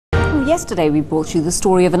Yesterday we brought you the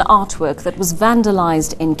story of an artwork that was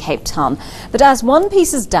vandalised in Cape Town. But as one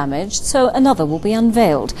piece is damaged, so another will be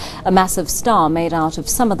unveiled. A massive star made out of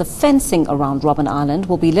some of the fencing around Robben Island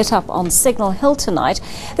will be lit up on Signal Hill tonight.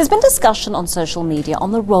 There's been discussion on social media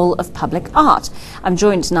on the role of public art. I'm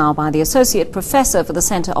joined now by the Associate Professor for the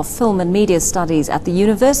Centre of Film and Media Studies at the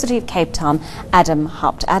University of Cape Town, Adam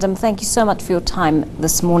Haupt. Adam, thank you so much for your time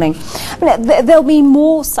this morning. There'll be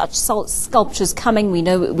more such sculptures coming. We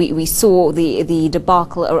know we saw the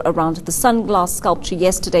debacle around the sunglass sculpture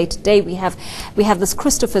yesterday. Today we have this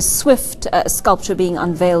Christopher Swift sculpture being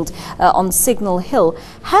unveiled on Signal Hill.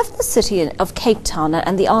 Have the city of Cape Town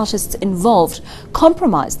and the artists involved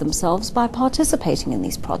compromised themselves by participating in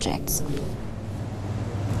these projects?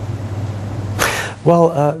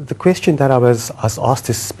 Well, the question that I was asked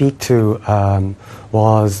to speak to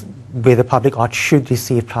was whether public art should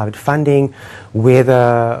receive private funding,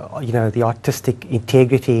 whether the artistic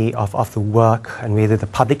integrity of the work, and whether the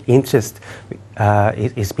public interest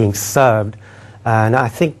is being served. And I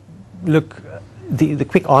think, look, the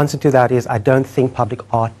quick answer to that is I don't think public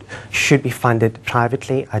art should be funded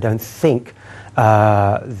privately. I don't think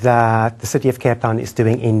that the City of Cape Town is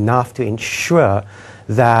doing enough to ensure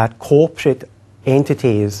that corporate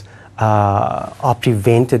entities are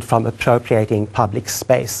prevented from appropriating public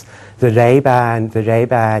space. The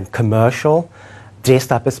RayBan commercial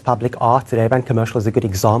dressed up as public art. The RayBan commercial is a good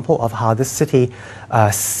example of how the city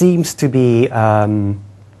seems to be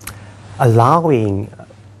allowing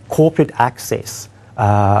corporate access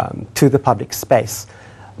to the public space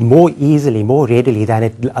more easily, more readily than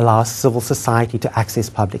it allows civil society to access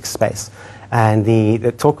public space. And the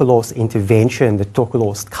Tokolos intervention, the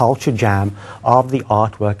Tokolos culture jam of the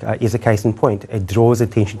artwork is a case in point. It draws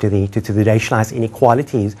attention to the racialized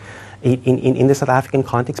inequalities in the South African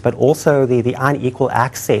context, but also the unequal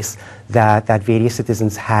access that various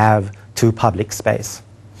citizens have to public space.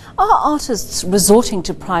 Are artists resorting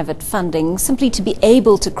to private funding simply to be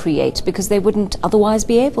able to create because they wouldn't otherwise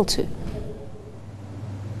be able to?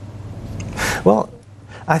 Well,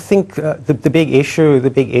 I think the big issue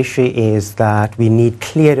is that we need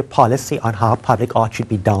clear policy on how public art should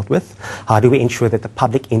be dealt with. How do we ensure that the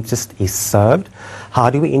public interest is served?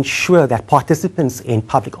 How do we ensure that participants in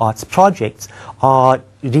public arts projects are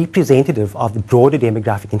representative of the broader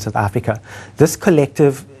demographic in South Africa? This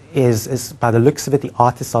collective is, by the looks of it, the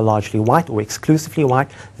artists are largely white or exclusively white.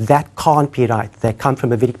 That can't be right. They come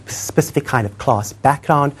from a very specific kind of class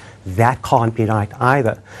background. That can't be right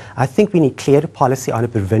either. I think we need clear policy on a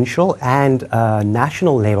provincial and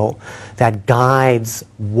national level that guides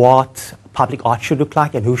what public art should look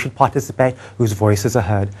like and who should participate, whose voices are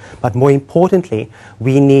heard. But more importantly,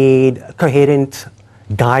 we need coherent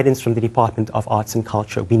guidance from the Department of Arts and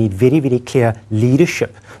Culture. We need very, very clear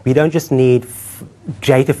leadership. We don't just need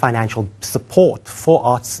greater financial support for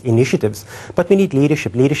arts initiatives, but we need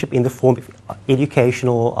leadership in the form of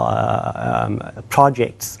educational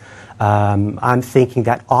projects. I'm thinking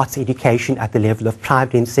that arts education at the level of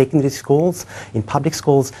primary and secondary schools, in public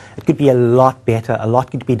schools, it could be a lot better. A lot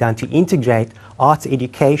could be done to integrate arts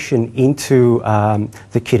education into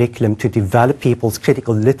the curriculum, to develop people's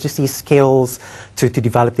critical literacy skills, to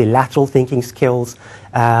develop their lateral thinking skills.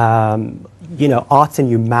 Arts and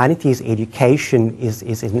humanities education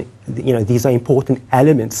these are important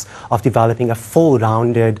elements of developing a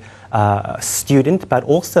full-rounded student, but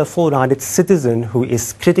also a full-rounded citizen who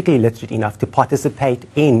is critically literate enough to participate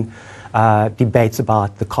in debates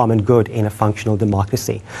about the common good in a functional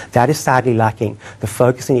democracy. That is sadly lacking. The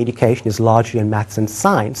focus in education is largely on maths and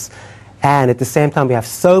science. And at the same time, we have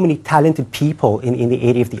so many talented people in the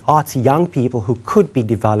area of the arts, young people who could be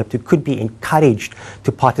developed, who could be encouraged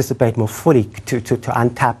to participate more fully, to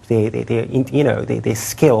untap their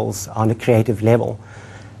skills on a creative level.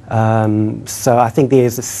 So I think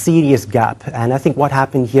there's a serious gap. And I think what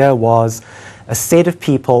happened here was a set of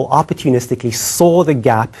people opportunistically saw the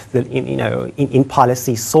gap in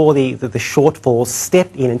policy, saw the shortfalls,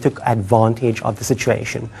 stepped in and took advantage of the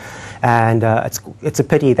situation. And it's a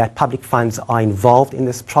pity that public funds are involved in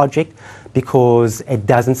this project because it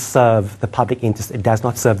doesn't serve the public interest. It does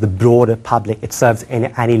not serve the broader public. It serves an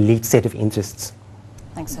elite set of interests.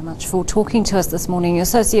 Thanks so much for talking to us this morning.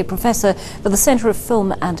 Associate Professor for the Centre of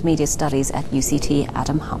Film and Media Studies at UCT,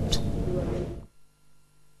 Adam Haupt.